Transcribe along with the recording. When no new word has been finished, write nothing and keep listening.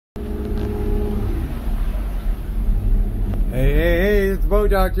Hey, it's the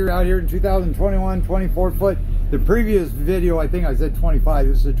Boat Doctor out here in 2021, 24 foot. The previous video, I think I said 25.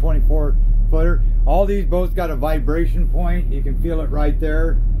 This is a 24 footer. All these boats got a vibration point. You can feel it right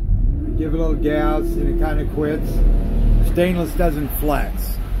there. Give it a little gas and it kind of quits. Stainless doesn't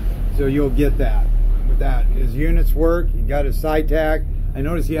flex, so you'll get that. With that, his units work. He got his side tack. I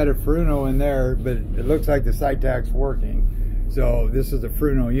noticed he had a Fruno in there, but it looks like the side tack's working. So this is a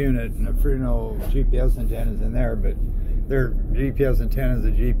Fruno unit, and a Fruno GPS antenna is in there, but their GPS antenna is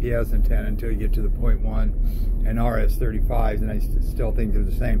a GPS antenna until you get to the 0.1 and RS-35s, and I still think they're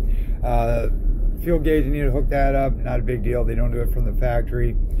the same. Fuel gauge, you need to hook that up. Not a big deal. They don't do it from the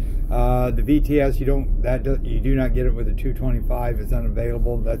factory. The VTS, you do not get it with a 225. It's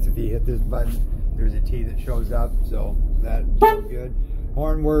unavailable. That's if you hit this button. There's a T that shows up, so that's good.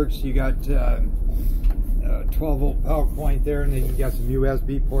 Horn works. You got 12 volt power point there, and then you got some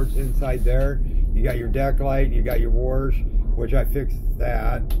USB ports inside there. You got your deck light, you got your wars, which I fixed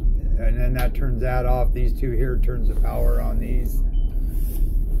that, and then that turns that off. These two here turns the power on these.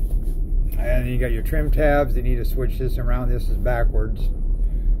 And you got your trim tabs. You need to switch this around. This is backwards.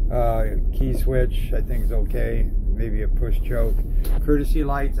 Key switch, I think is okay. Maybe a push choke. Courtesy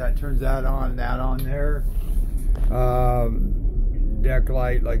lights, that turns that on there. Deck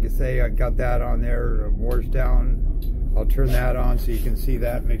light, like I say, I got that on there. Wars down. I'll turn that on so you can see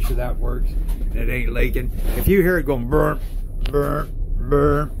that. Make sure that works and it ain't leaking. If you hear it going burr, burr,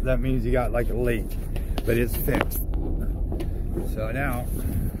 burr, that means you got like a leak, but it's fixed. So now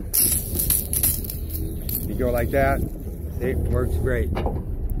you go like that. See, it works great.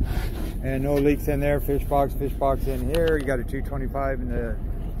 And no leaks in there. Fish box in here. You got a 225 and the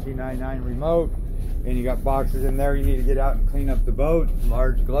G99 remote. And you got boxes in there. You need to get out and clean up the boat.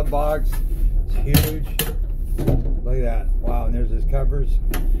 Large glove box. It's huge. Look at that. Wow, and there's his covers.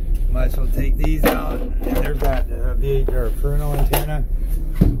 Might as well take these out. And there's that V8 or Fruno antenna.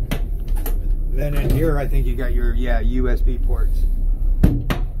 Then in here, I think you got your, USB ports.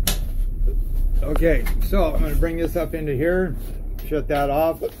 Okay, so I'm going to bring this up into here. Shut that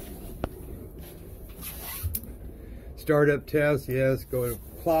off. Startup test, yes, go to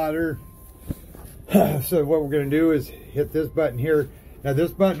plotter. So what we're going to do is hit this button here. Now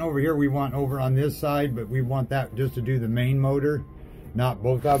this button over here we want over on this side, but we want that just to do the main motor, not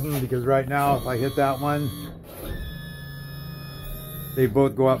both of them, because right now if I hit that one, they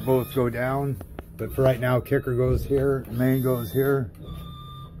both go up, both go down. But for right now, kicker goes here, main goes here.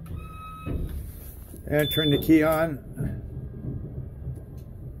 And turn the key on.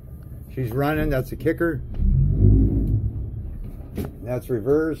 She's running, that's a kicker. That's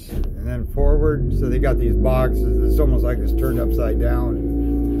reverse, and then forward. So they got these boxes. It's almost like it's turned upside down.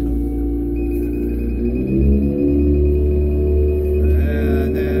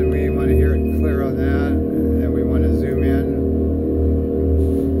 And then we want to hear it clear on that. And then we want to zoom in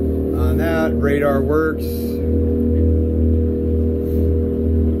on that. Radar works.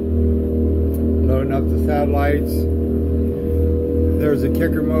 Loading up the satellites. There's a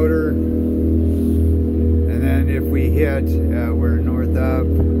kicker motor. And then if we hit, we're north up.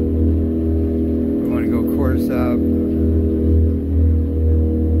 We want to go course up.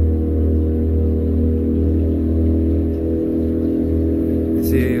 You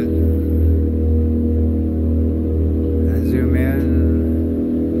see, and zoom in.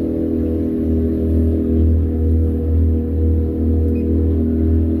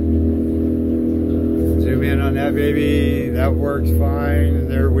 Zoom in on that baby. That works fine.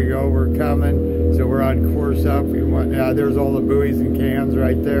 There we go. We're coming. So we're on course up. We want, there's all the buoys and cans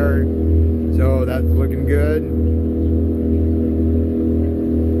right there. So that's looking good.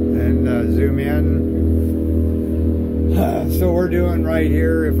 And zoom in. So we're doing right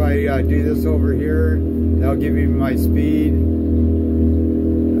here. If I do this over here, that'll give me my speed.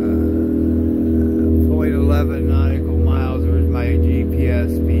 0.11 nautical miles. Where's my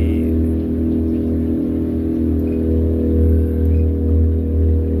GPS speed?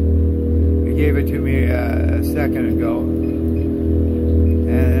 Gave it to me a second ago, and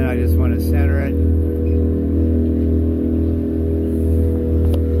then I just want to center it.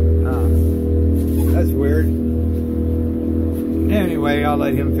 That's weird. Anyway, I'll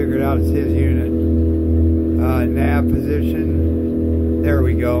let him figure it out. It's his unit. Nav position. There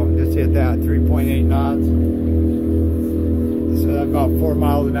we go. Just hit that. 3.8 knots. So that's about 4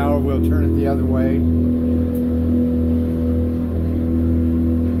 miles an hour. We'll turn it the other way.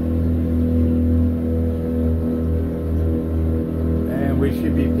 We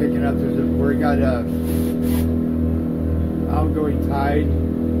should be picking up, we got a outgoing tide,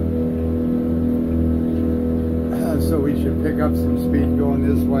 so we should pick up some speed going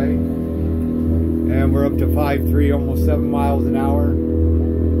this way. And and we're up to 5.3, almost 7 miles an hour.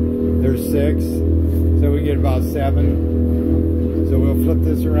 There's 6, so we get about 7. So we'll flip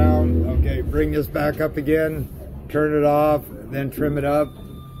this around. Okay, bring this back up again, turn it off, then trim it up.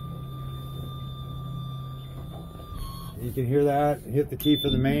 You can hear that. Hit the key for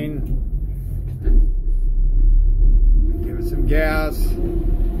the main. Give it some gas.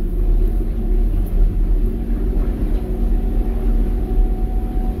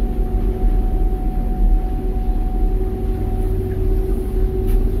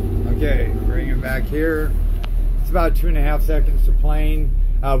 Okay, bring it back here. It's about 2.5 seconds to plane.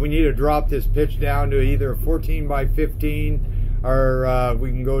 We need to drop this pitch down to either a 14 by 15 or we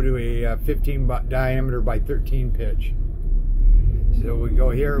can go to a 15 diameter by 13 pitch. So we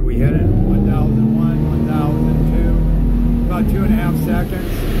go here, we hit it, 1001, 1002, about 2.5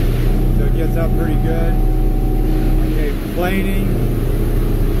 seconds. So it gets up pretty good. Okay, planing.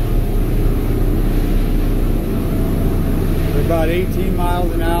 We're about 18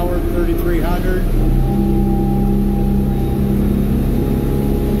 miles an hour, 3,300.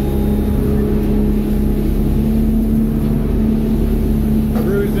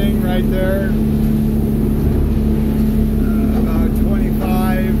 Cruising right there. About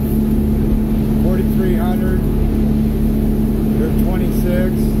 25, 4,300. There's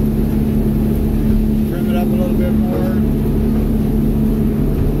 26. Trim it up a little bit more.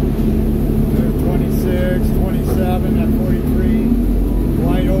 There's 26, 27 at 43.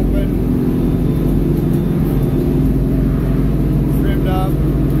 Wide open. Trimmed up.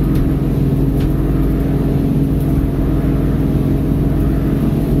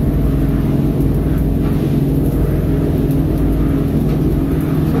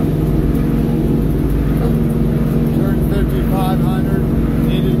 Turn 5,500.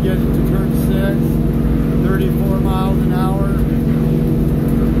 Needed to get it to turn 6. 34 miles an hour.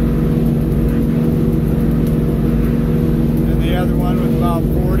 The other one was about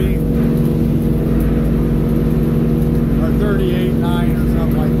 40 or 38.9 or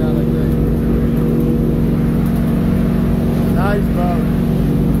something like that, I think. Nice boat.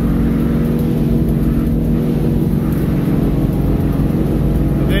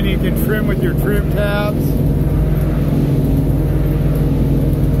 And then you can trim with your trim tabs.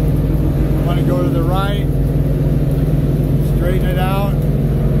 I want to go to the right, straighten it out,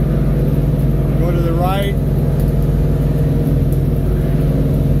 go to the right.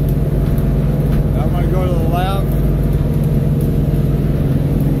 Go to the left.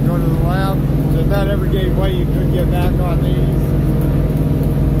 Go to the left. So if that ever gave way, you couldn't get back on these.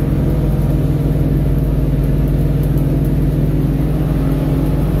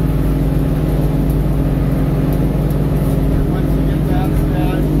 And once you get that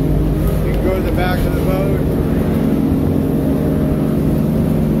set, you can go to the back of the boat.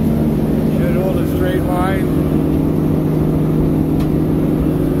 Should hold a straight line.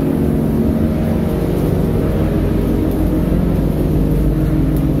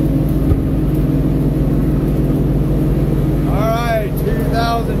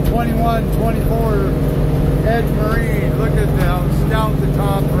 Edge Marine. Look at how stout the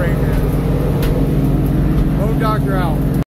top frame is. Boat Doctor out.